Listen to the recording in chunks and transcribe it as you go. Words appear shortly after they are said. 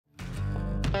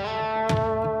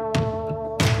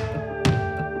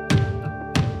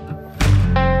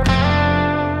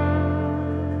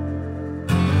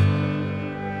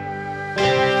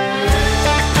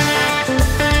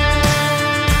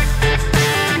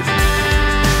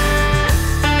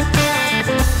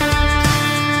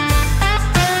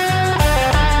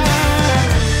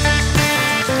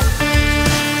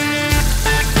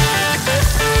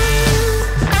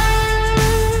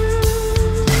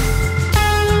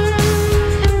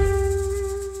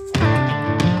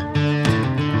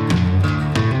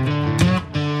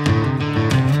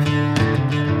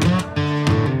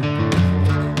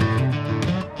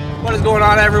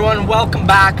everyone? Welcome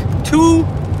back to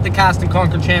the Cast and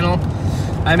Conquer channel.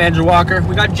 I'm Andrew Walker.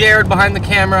 We got Jared behind the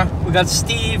camera. We got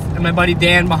Steve and my buddy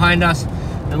Dan behind us.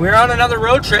 And we're on another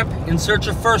road trip in search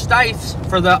of first ice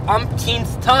for the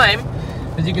umpteenth time.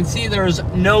 As you can see, there's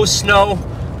no snow.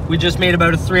 We just made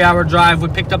about a 3-hour drive. We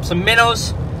picked up some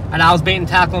minnows at Al's Bait and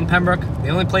Tackle in Pembroke. The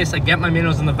only place I get my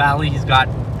minnows in the valley. He's got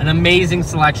an amazing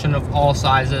selection of all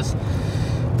sizes.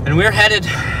 And we're headed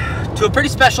to a pretty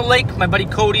special lake. My buddy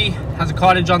Cody has a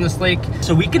cottage on this lake,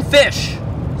 so we can fish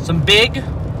some big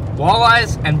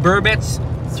walleyes and burbuts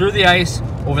through the ice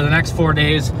over the next 4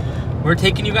 days. We're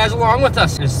taking you guys along with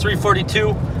us. It's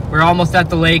 3:42. We're almost at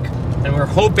the lake, and we're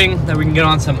hoping that we can get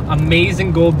on some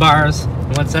amazing gold bars.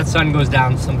 And once that sun goes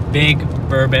down, some big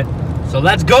burbot. So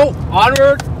let's go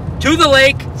onward to the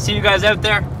lake. See you guys out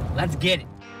there. Let's get it.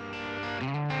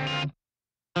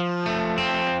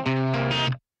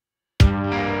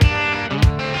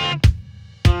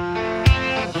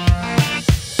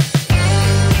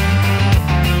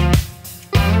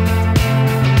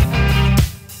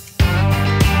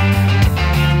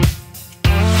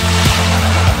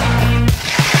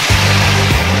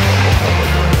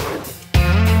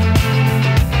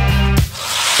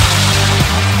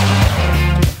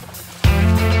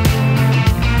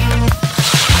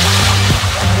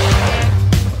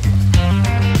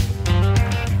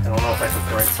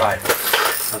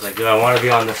 I was like, do I want to be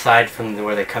on the side from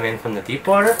where they come in from the deep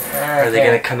water, or are they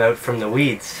going to come out from the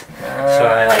weeds? So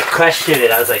I like questioned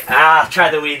it. I was like, I'll try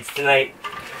the weeds tonight.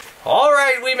 All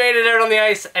right, we made it out on the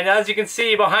ice, and as you can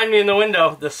see behind me in the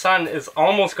window, the sun is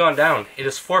almost gone down. It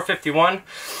is 4:51.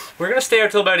 We're going to stay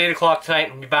out till about 8 o'clock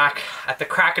tonight and be back at the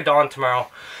crack of dawn tomorrow.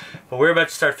 But we're about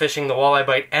to start fishing. The walleye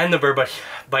bite and the burbot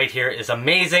bite here is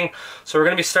amazing. So we're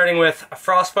going to be starting with a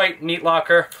frostbite meat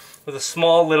locker with a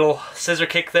small little scissor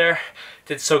kick there.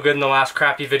 Did so good in the last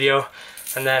crappie video.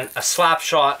 And then a slap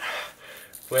shot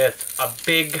with a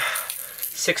big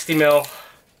 60 mil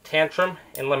tantrum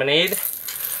in lemonade.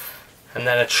 And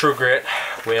then a true grit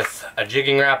with a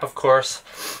jigging wrap, of course.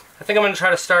 I think I'm going to try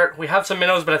to start, we have some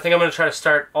minnows, but I think I'm going to try to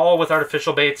start all with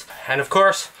artificial baits. And of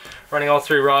course, running all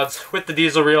 3 rods with the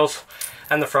diesel reels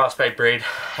and the frostbite braid.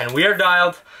 And we are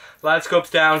dialed. Live scope's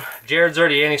down. Jared's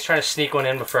already in. He's trying to sneak one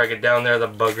in before I get down there, the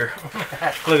bugger.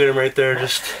 Look at him right there,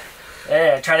 just...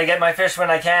 Yeah, try to get my fish when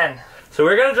I can. So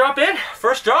we're gonna drop in.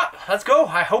 First drop. Let's go.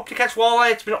 I hope to catch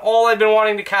walleye. It's been all I've been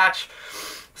wanting to catch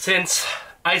since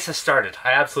ice has started.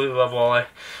 I absolutely love walleye.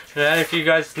 And if you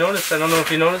guys noticed, I don't know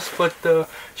if you noticed, but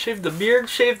shaved the beard,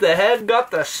 shaved the head,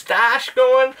 got the stash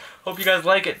going. Hope you guys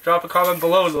like it. Drop a comment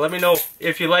below and let me know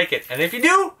if you like it. And if you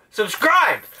do,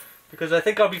 subscribe, because I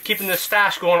think I'll be keeping this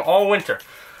stash going all winter.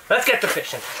 Let's get to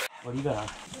fishing. What do you got on?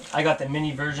 I got the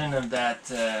mini version of that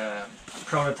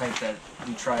prototype that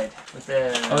we tried with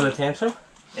the... Oh, the tantrum?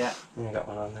 Yeah. I got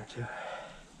one on there too.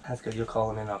 That's good. You'll call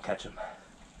him in, I'll catch him.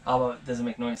 Oh, it doesn't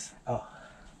make noise. Oh.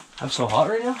 I'm so hot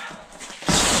right now.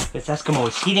 This Eskimo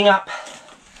is heating up.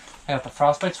 I got the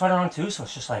frostbite sweater on too, so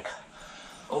it's just like...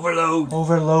 Overload.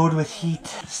 Overload with heat.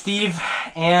 Steve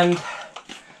and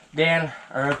Dan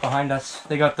are right behind us.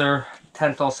 They got their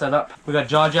tent all set up. We got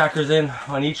jaw jackers in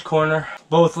on each corner,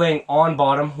 both laying on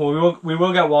bottom. Well, we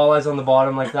will get walleyes on the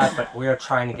bottom like that, but we are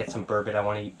trying to get some burbot. I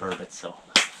want to eat burbot, so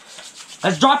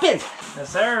let's drop in. Yes,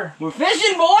 sir. We're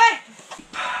fishing, boy.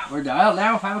 We're dialed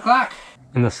now, 5 o'clock.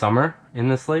 In the summer, in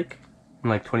this lake, in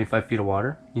like 25 feet of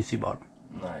water, you see bottom.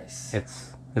 Nice.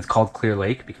 It's called Clear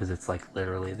Lake because it's like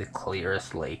literally the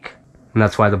clearest lake, and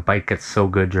that's why the bite gets so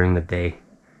good during the day.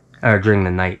 Or during the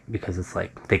night, because it's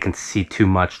like they can see too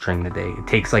much during the day. It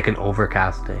takes like an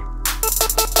overcast day.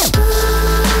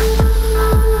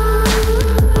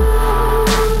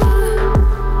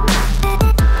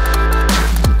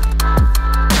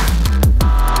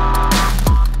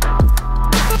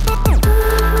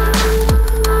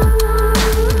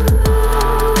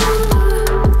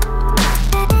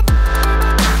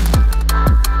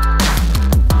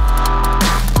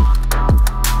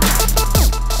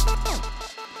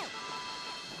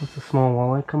 Small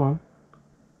walleye, come on.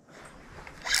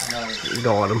 Nice. We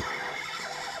got him.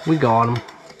 We got him.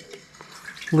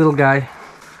 Little guy.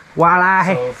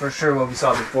 Walleye. So for sure what we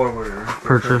saw before were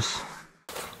perchers.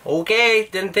 Okay,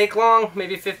 didn't take long,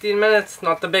 maybe 15 minutes.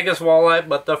 Not the biggest walleye,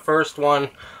 but the first one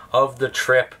of the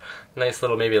trip. Nice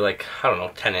little, maybe like, I don't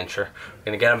know, 10-incher.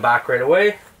 Gonna get him back right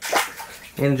away.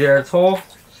 In Jared's hole.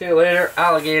 See you later,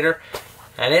 alligator.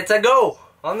 And it's a go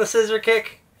on the scissor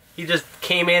kick. He just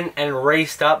came in and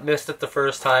raced up, missed it the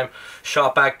first time,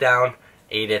 shot back down,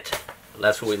 ate it.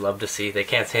 That's what we love to see. They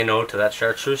can't say no to that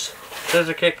chartreuse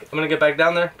scissor kick. I'm going to get back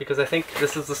down there because I think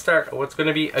this is the start of what's going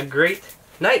to be a great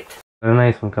night. A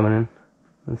nice one coming in.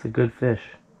 That's a good fish.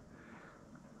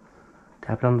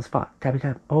 Tap it on the spot. Tappy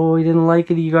tap. Oh, he didn't like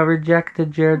it. He got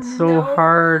rejected, Jared, so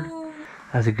hard.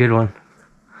 That's a good one.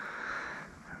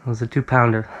 It was a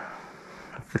 2-pounder.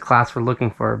 If the class we're looking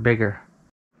for are bigger.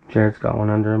 Jared's got one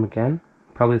under him again.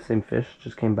 Probably the same fish.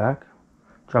 Just came back.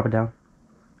 Drop it down.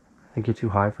 I think you're too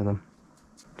high for them.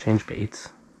 Change baits.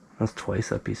 That's twice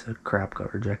that piece of crap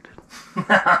got rejected.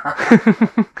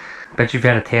 Bet you if you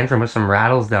had a tantrum with some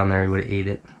rattles down there, he would have ate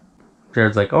it.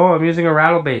 Jared's like, oh, I'm using a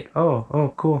rattle bait.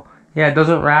 Oh, cool. Yeah, it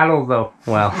doesn't rattle though.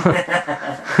 Well.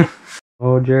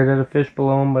 Oh, Jared had a fish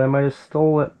below him, but I might have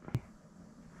stole it.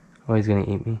 Oh, he's gonna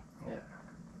eat me. Yeah.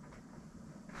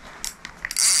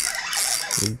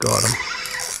 We got him.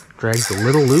 Drags a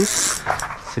little loose.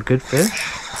 It's a good fish.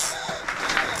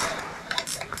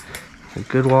 It's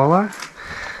a good walleye.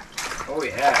 Oh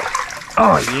yeah.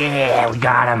 Oh yeah, we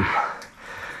got him.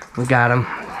 We got him.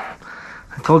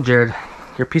 I told Jared,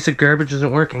 your piece of garbage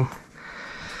isn't working.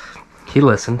 He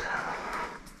listened.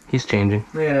 He's changing.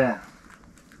 Look at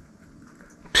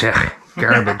Psh,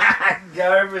 garbage. that.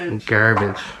 Garbage.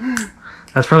 Garbage.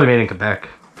 That's probably made in Quebec.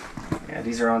 Yeah,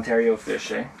 these are Ontario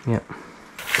fish, eh? Yep.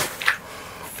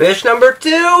 Fish number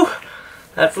 2.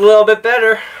 That's a little bit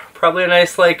better. Probably a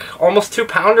nice, like, almost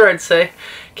 2-pounder, I'd say.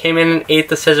 Came in and ate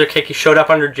the scissor kick. He showed up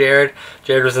under Jared.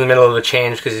 Jared was in the middle of a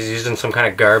change because he's using some kind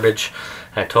of garbage.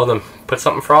 And I told him, put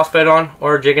something frostbite on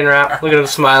or a jig and wrap. Look at him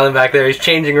smiling back there. He's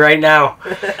changing right now.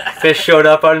 Fish showed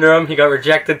up under him. He got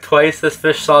rejected twice. This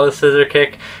fish saw the scissor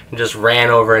kick and just ran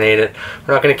over and ate it.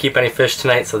 We're not going to keep any fish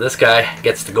tonight, so this guy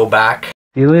gets to go back.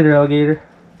 See you later, alligator.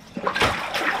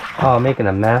 Oh, making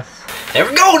a mess. There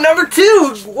we go, number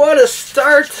 2. What a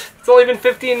start. It's only been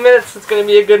 15 minutes. It's going to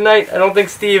be a good night. I don't think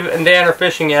Steve and Dan are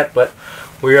fishing yet, but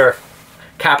we are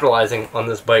capitalizing on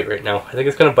this bite right now. I think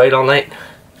it's going to bite all night.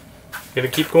 Gonna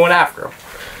keep going after him.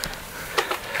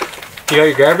 You got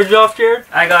your garbage off, Jared?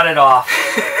 I got it off.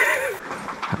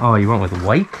 Oh, you went with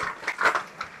white?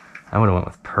 I would have went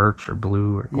with perch or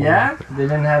blue or gold. Yeah? They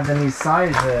didn't have any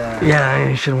size. Yeah,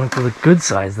 you should have went for the good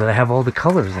size that I have all the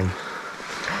colors in.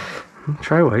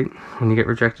 Try white. When you get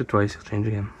rejected twice, you'll change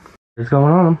again. What's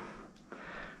going on him?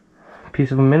 A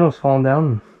piece of a minnow's falling down.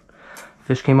 And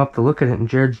fish came up to look at it, and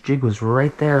Jared's jig was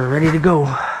right there, ready to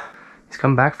go. He's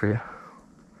coming back for you.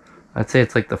 I'd say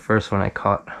it's like the first one I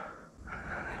caught.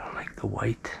 I don't like the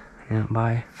white. I didn't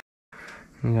buy.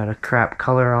 You got a crap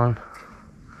color on.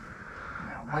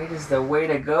 White is the way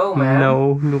to go, man.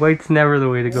 No, white's never the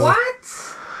way to go.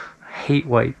 What? I hate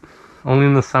white. Only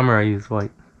in the summer I use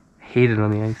white. Hate it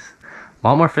on the ice. A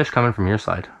lot more fish coming from your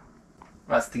side.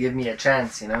 That's to give me a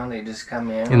chance, you know? They just come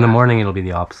in. In the morning it'll be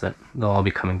the opposite. They'll all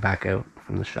be coming back out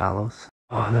from the shallows.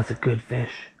 Oh, that's a good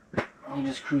fish. You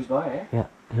just cruise by, eh? Yeah,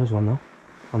 here's one though.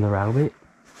 On the rattle bait.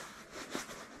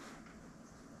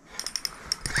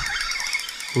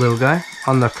 Little guy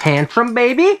on the tantrum,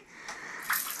 baby.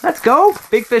 Let's go.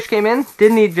 Big fish came in.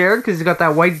 Didn't eat Jared because he's got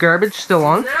that white garbage still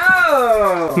on.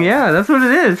 No! Yeah, that's what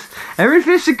it is. Every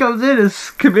fish that comes in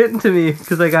is committing to me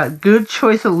because I got good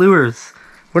choice of lures.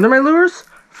 What are my lures?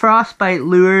 Frostbite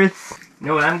lures. You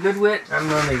know what I'm good with? I'm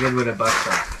normally good with a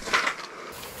buckshot.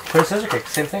 Put a scissor kick,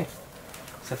 same thing.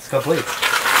 Except it's got blades.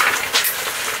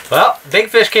 Well, big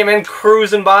fish came in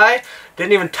cruising by.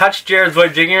 Didn't even touch Jared's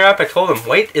white jigging up. I told him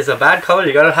white is a bad color.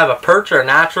 You gotta have a perch or a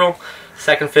natural.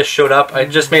 Second fish showed up. I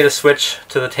just made a switch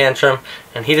to the tantrum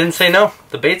and he didn't say no.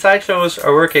 The baits I chose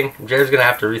are working. Jared's gonna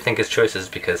have to rethink his choices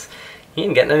because he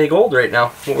ain't getting any gold right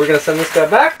now. Well, we're gonna send this guy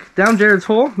back down Jared's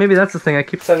hole. Maybe that's the thing. I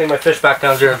keep sending my fish back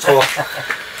down Jared's hole.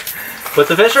 But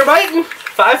the fish are biting.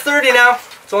 5:30 now.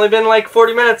 It's only been like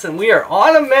 40 minutes and we are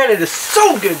on them, man. It is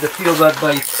so good to feel that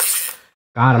bite.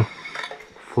 Got him.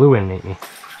 Flew in, ate me.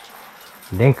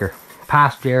 Dinker.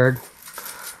 Past Jared.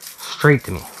 Straight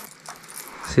to me.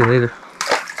 See you later.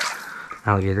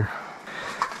 Alligator.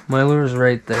 My lure's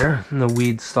right there, and the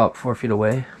weeds stop 4 feet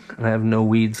away, and I have no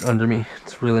weeds under me.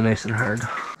 It's really nice and hard.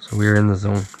 So we're in the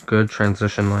zone. Good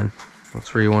transition line.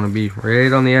 That's where you want to be,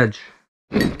 right on the edge.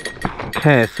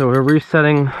 Okay, so we're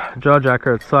resetting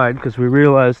jawjacker outside because we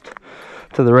realized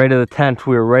to the right of the tent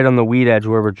we were right on the weed edge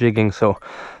where we're jigging, so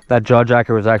that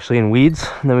jawjacker was actually in weeds.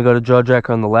 And then we got a jawjacker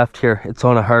on the left here. It's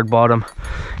on a hard bottom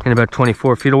in about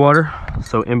 24 feet of water.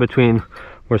 So in between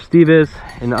where Steve is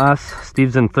and us,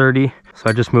 Steve's in 30. So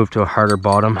I just moved to a harder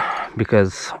bottom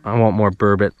because I want more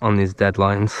burbot on these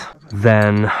deadlines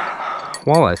than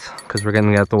walleyes, because we're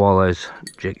gonna get the walleyes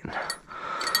jigging.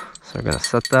 So we're gonna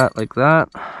set that like that.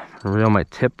 Reel my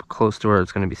tip close to where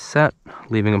it's gonna be set,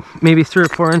 leaving maybe 3 or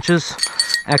 4 inches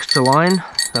extra line.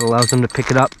 That allows him to pick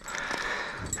it up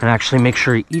and actually make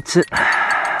sure he eats it.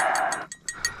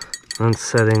 I'm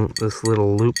setting this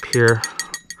little loop here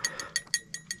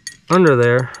under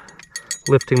there,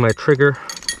 lifting my trigger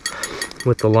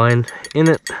with the line in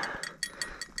it,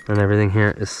 and everything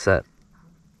here is set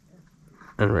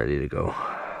and ready to go.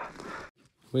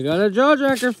 We got a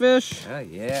jawjacker fish. Oh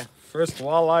yeah, first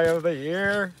walleye of the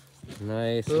year.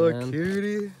 Nice, little man.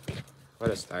 cutie. What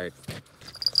a start.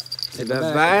 Say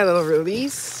bye-bye, little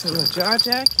release, little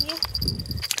jawjacky.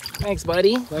 Thanks,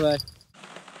 buddy. Bye-bye.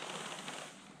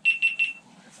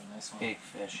 That's a nice one. Big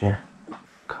fish here.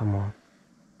 Come on.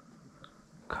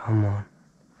 Come on.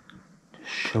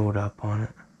 Just showed up on it.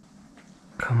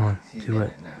 Come on, do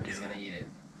it. He's gonna eat it.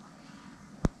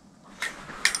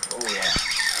 Oh yeah.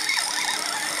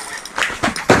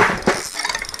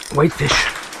 Whitefish.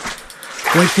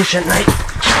 Whitefish at night.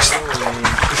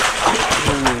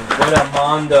 Ooh, what a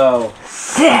mondo.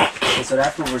 Sick! Okay, so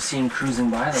that's what we're seeing cruising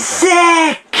by like that.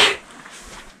 Sick!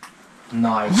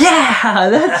 Nice. Yeah,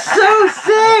 that's so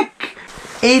sick!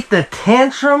 Ate the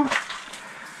tantrum.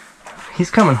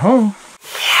 He's coming home.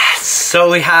 Yes!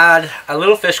 So we had a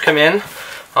little fish come in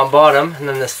on bottom, and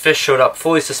then this fish showed up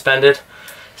fully suspended.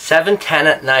 7:10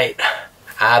 at night.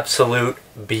 Absolute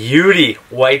beauty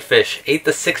whitefish. Ate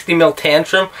the 60 mil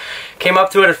tantrum. Came up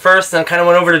to it at first, then kind of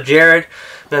went over to Jared,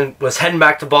 then was heading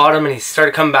back to bottom, and he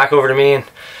started coming back over to me, and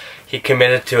he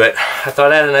committed to it. I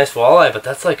thought I had a nice walleye, but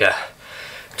that's like a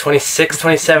 26,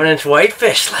 27 inch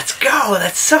whitefish. Let's go.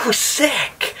 That's so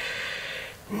sick.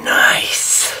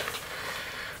 Nice.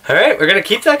 Alright, we're going to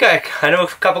keep that guy. I know a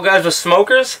couple guys with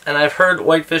smokers, and I've heard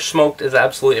whitefish smoked is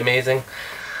absolutely amazing.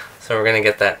 So we're going to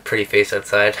get that pretty face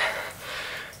outside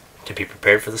to be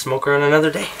prepared for the smoker on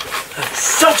another day. That's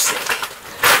so sick.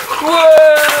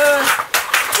 Whoa!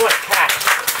 What a catch.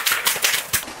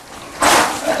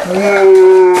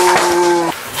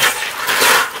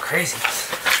 Crazy.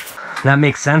 That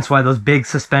makes sense why those big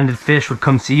suspended fish would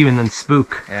come see you and then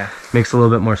spook. Yeah. Makes a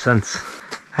little bit more sense.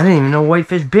 I didn't even know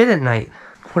whitefish bit at night.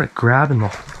 What a grab in the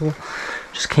hole.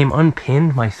 Just came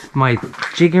unpinned. My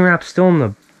jigging wrap's still in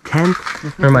the tent.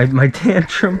 Or my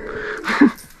tantrum.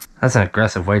 That's an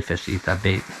aggressive whitefish to eat that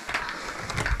bait.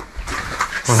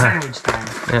 Sandwich time.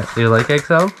 Yeah, do you like egg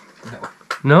salad? No.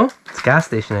 No? It's gas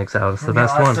station egg salad. It's the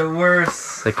best one. That's the worst.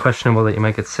 It's like questionable that you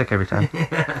might get sick every time.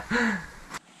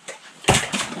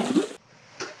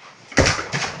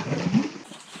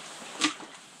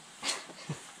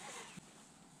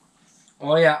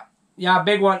 Oh yeah. Yeah,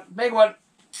 big one. Big one.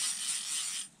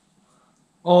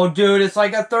 Oh dude, it's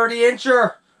like a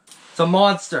 30-incher. It's a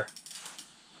monster.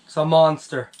 It's a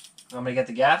monster. Want me to get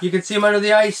the gaff? You can see him under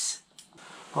the ice.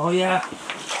 Oh yeah.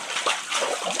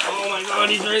 Oh my god,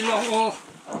 he's right in the hole.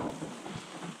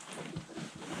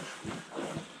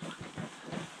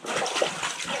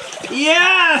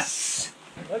 Yes!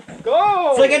 Let's go!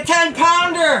 It's like a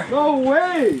 10-pounder! No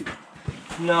way!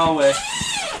 No way.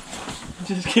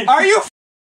 Just kidding. Are you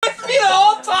with me the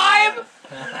whole time?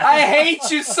 I hate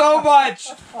you so much.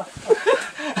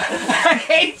 I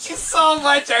hate you so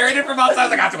much. I heard it from outside. I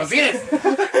was like, I have to go see this.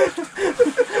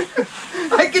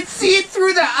 I can see it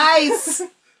through the ice.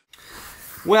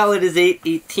 Well, it is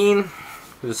 8:18.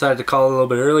 We decided to call it a little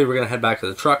bit early. We're going to head back to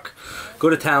the truck, go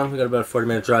to town. We got about a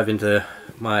 40-minute drive into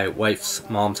my wife's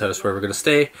mom's house where we're going to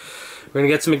stay. We're going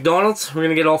to get some McDonald's. We're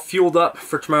going to get all fueled up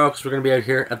for tomorrow because we're going to be out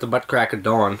here at the butt crack of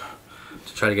dawn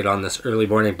to try to get on this early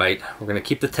morning bite. We're going to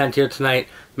keep the tent here tonight,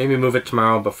 maybe move it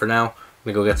tomorrow, but for now, I'm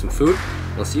going to go get some food.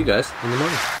 We'll see you guys in the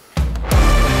morning.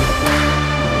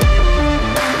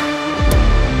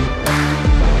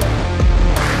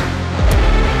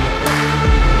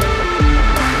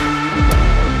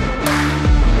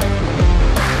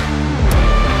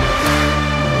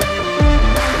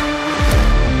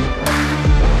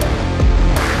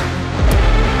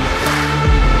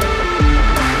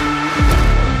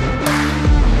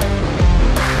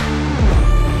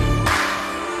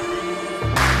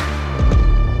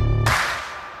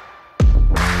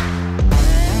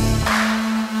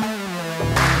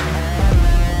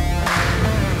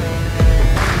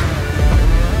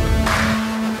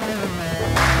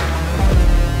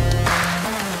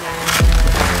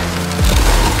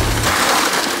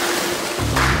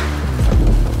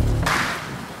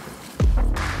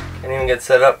 Get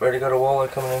set up, ready to go to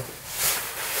Walleye coming in.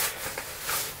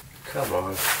 Come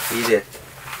on, eat it.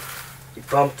 You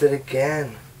bumped it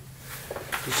again.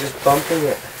 He's just bumping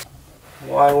it.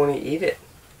 Why won't he eat it?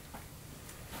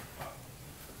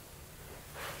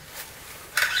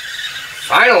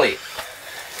 Finally!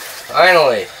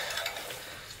 Finally!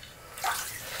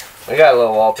 We got a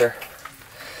little Walter.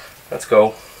 Let's go.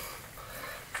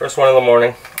 First one of the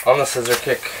morning on the scissor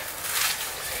kick.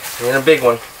 And a big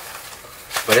one.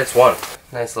 But it's one.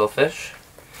 Nice little fish.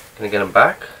 Gonna get him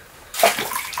back.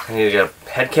 I need to get a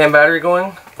head cam battery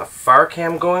going, my far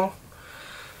cam going.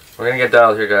 We're gonna get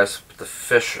dialed here, guys, but the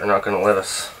fish are not gonna let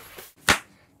us.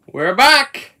 We're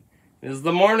back! This is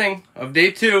the morning of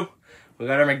day 2. We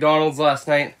got our McDonald's last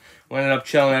night. We ended up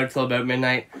chilling out till about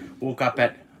midnight. I woke up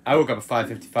at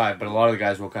 5:55, but a lot of the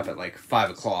guys woke up at like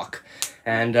 5 o'clock.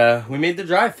 And we made the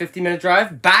drive, 50-minute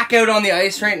drive. Back out on the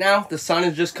ice right now. The sun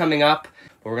is just coming up.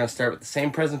 But we're gonna start with the same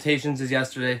presentations as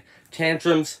yesterday.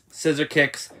 Tantrums, scissor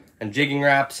kicks, and jigging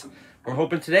wraps. We're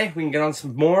hoping today we can get on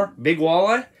some more big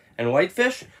walleye and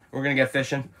whitefish. We're gonna get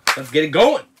fishing. Let's get it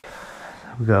going.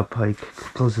 We got Pike.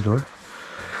 Close the door.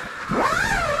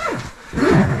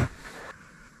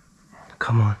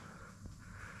 Come on.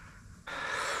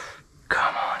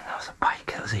 Come on. That was a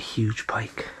pike. That was a huge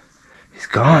pike. He's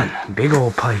gone. Big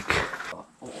old pike.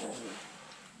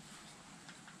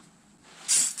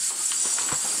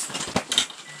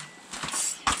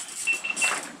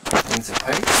 It's a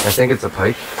pike? I think it's a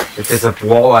pike. If it's a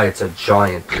walleye, it's a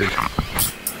giant, dude.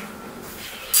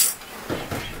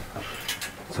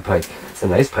 It's a pike. It's a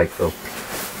nice pike, though.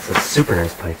 It's a super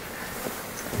nice pike.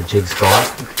 The jig's gone.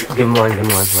 Give him line, let him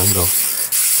go.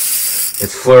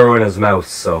 It's fluoro in his mouth,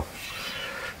 so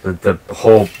the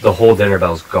whole dinner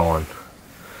bell's gone.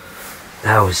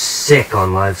 That was sick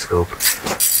on live scope.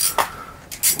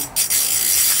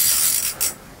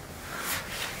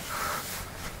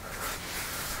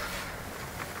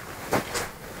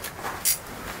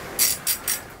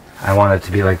 I want it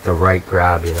to be like the right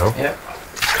grab, you know? Yep.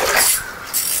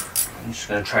 I'm just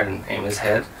gonna try to aim his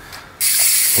head.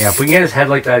 Yeah, if we can get his head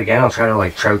like that again, I'll try to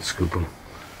like trout scoop him.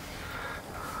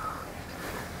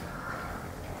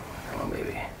 Come on,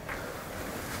 baby.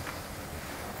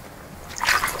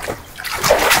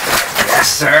 Yes,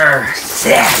 sir.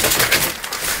 Sick.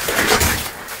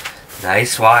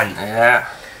 Nice one. Yeah.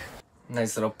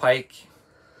 Nice little pike.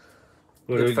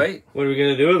 Good fight. What are we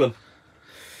gonna do with him?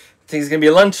 I think it's gonna be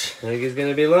lunch. I think it's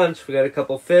gonna be lunch. We got a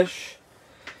couple fish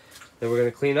that we're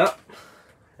gonna clean up,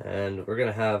 and we're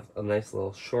gonna have a nice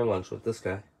little shore lunch with this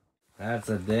guy. That's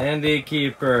a dandy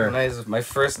keeper. Nice, my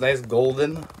first nice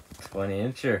golden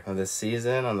 20-incher. of the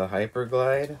season on the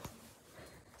Hyperglide.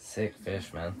 Sick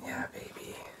fish, man. Yeah,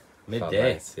 baby.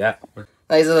 Midday. Nice. Yeah.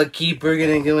 Nice little keeper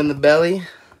gonna go in the belly.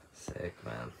 Sick,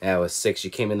 man. Yeah, it was sick. She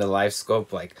came in the live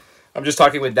scope like, I'm just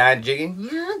talking with Dad jigging.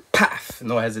 Paf!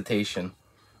 No hesitation.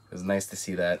 It was nice to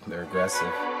see that. They're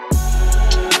aggressive.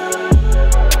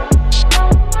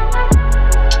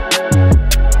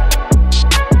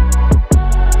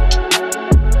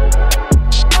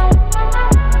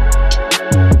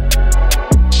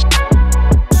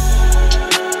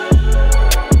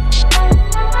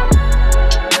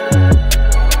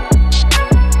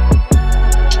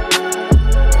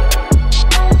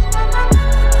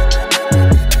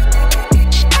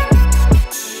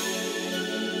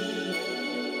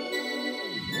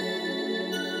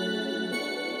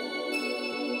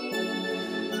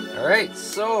 Alright,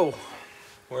 so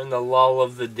we're in the lull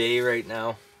of the day right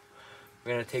now.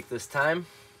 We're gonna take this time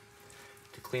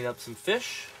to clean up some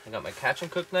fish. I got my catch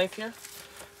and cook knife here.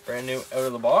 Brand new out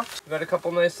of the box. We got a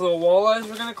couple nice little walleyes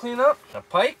we're gonna clean up. A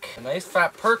pike, a nice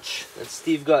fat perch that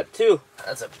Steve got too.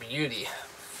 That's a beauty.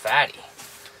 Fatty.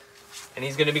 And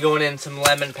he's gonna be going in some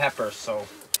lemon pepper, so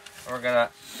we're gonna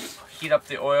heat up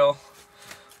the oil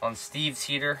on Steve's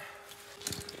heater.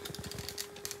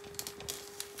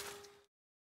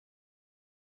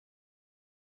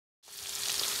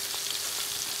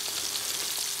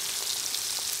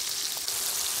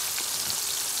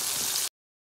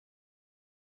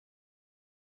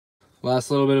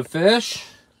 Last little bit of fish.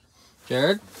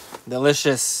 Jared?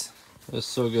 Delicious. It was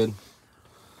so good.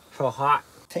 So hot.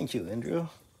 Thank you, Andrew.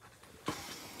 It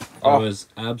was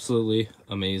absolutely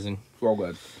amazing. So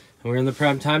good. And we're in the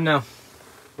prime time now.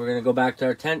 We're gonna go back to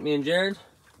our tent, me and Jared.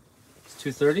 It's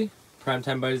 2:30. Prime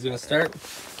time buddy's gonna start.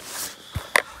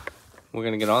 We're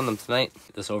gonna get on them tonight.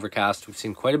 This overcast, we've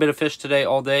seen quite a bit of fish today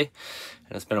all day,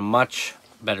 and it's been a much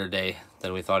better day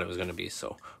than we thought it was gonna be.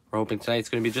 So we're hoping tonight's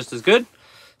gonna be just as good.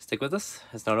 Stick with us,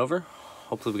 it's not over.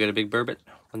 Hopefully we get a big burbot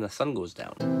when the sun goes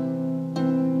down.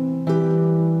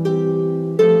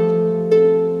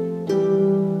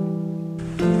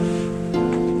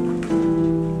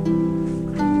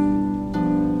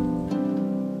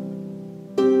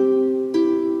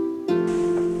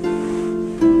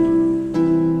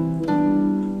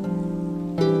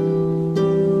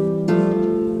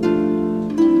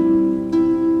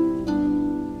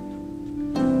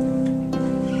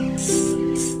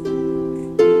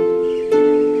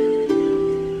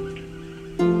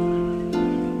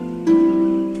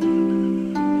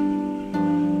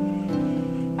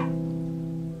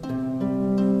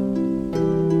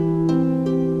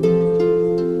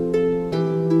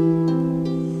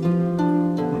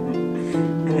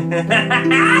 He's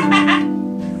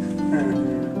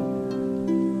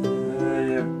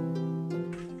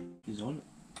on it.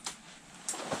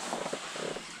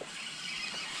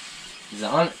 He's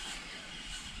on it.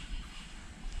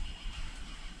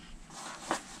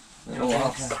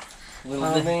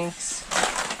 Little dinks.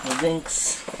 Little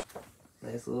dinks.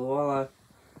 Nice little walleye.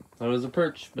 Thought it was a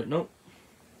perch, but nope.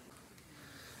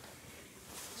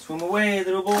 Swim away,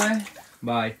 little boy.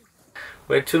 Bye.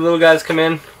 We had two little guys come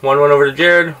in. One went over to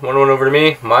Jared, one went over to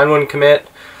me. Mine wouldn't commit.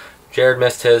 Jared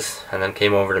missed his and then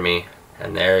came over to me.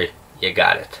 And there you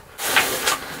got it.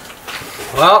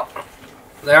 Well,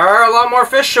 there are a lot more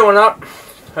fish showing up.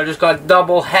 I just got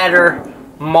double header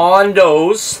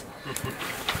mondos.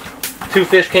 Two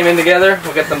fish came in together.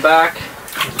 We'll get them back.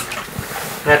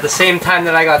 And at the same time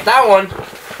that I got that one,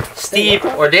 Steve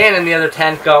or Dan in the other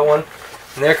tent got one.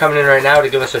 And they're coming in right now to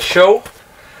give us a show.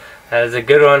 That is a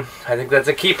good one. I think that's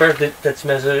a keeper. That's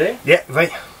measured, Yeah, right.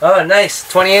 Oh, nice.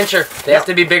 20-incher. They have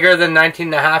to be bigger than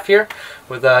 19.5 here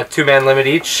with a 2-man limit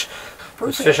each.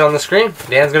 There's fish on the screen.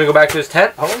 Dan's going to go back to his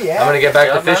tent. Oh, yeah. I'm going to get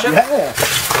back to fishing. Yeah.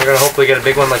 We're going to hopefully get a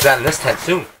big one like that in this tent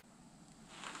soon.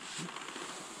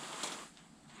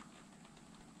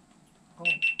 Oh.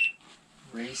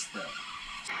 Race that.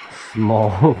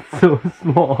 Small. So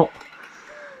small.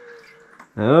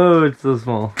 Oh, it's so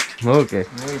small. Okay.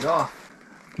 There you go.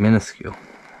 Minuscule.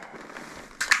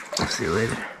 I'll see you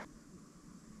later.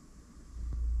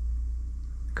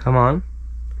 Come on.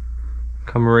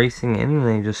 Come racing in and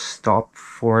they just stop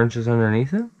 4 inches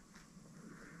underneath it.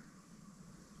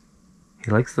 He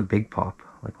likes the big pop,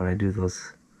 like when I do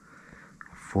those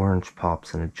 4-inch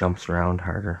pops and it jumps around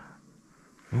harder.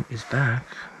 Oh, he's back.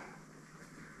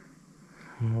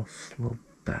 Little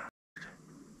back.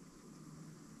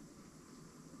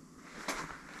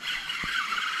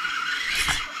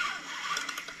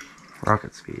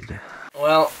 Rocket speed.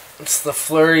 Well, it's the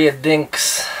flurry of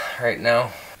dinks right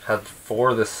now. Had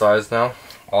 4 this size now,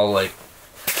 all like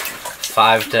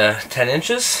 5 to 10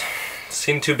 inches.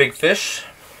 Seen 2 big fish.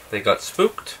 They got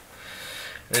spooked.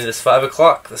 And it is 5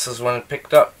 o'clock. This is when it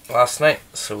picked up last night.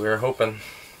 So we were hoping.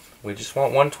 We just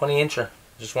want one 20-incher.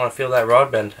 Just want to feel that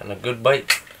rod bend and a good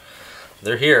bite.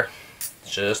 They're here.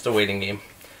 It's just a waiting game.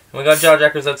 And we got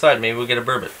jawjackers outside. Maybe we'll get a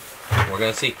burbot. We're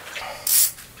gonna see.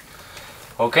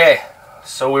 Okay,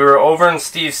 so we were over in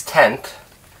Steve's tent.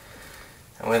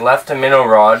 And we left a minnow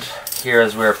rod here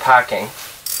as we were packing.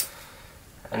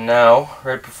 And now,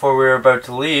 right before we were about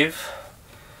to leave,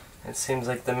 it seems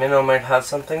like the minnow might have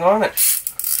something on it.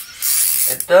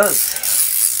 It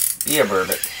does. Be a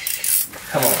burbot.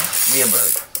 Come on, be a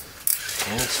burb.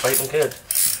 And he's fighting good.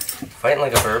 Fighting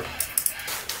like a burb.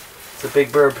 It's a big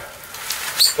burb.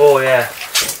 Oh yeah.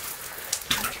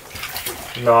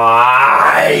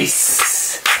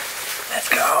 Nice! Let's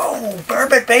go!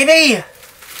 Burbot, baby!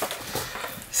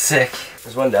 Sick.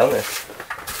 There's one down there.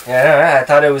 Yeah, I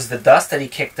thought it was the dust that he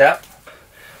kicked up.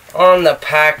 On the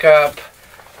pack up.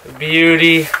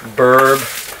 Beauty. Burb.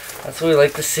 That's what we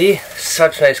like to see.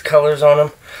 Such nice colors on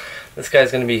him. This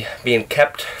guy's going to be being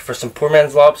kept for some poor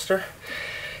man's lobster.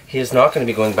 He is not going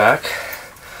to be going back.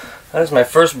 That is my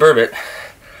first burbot,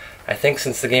 I think,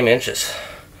 since the game inches.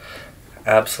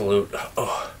 Absolute.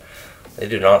 Oh, they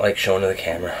do not like showing to the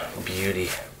camera. Beauty.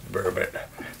 Burbot.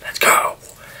 Let's go.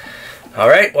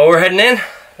 Alright, well, we're heading in.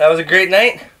 That was a great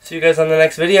night. See you guys on the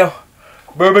next video.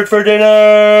 Burbot for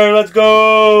dinner. Let's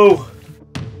go.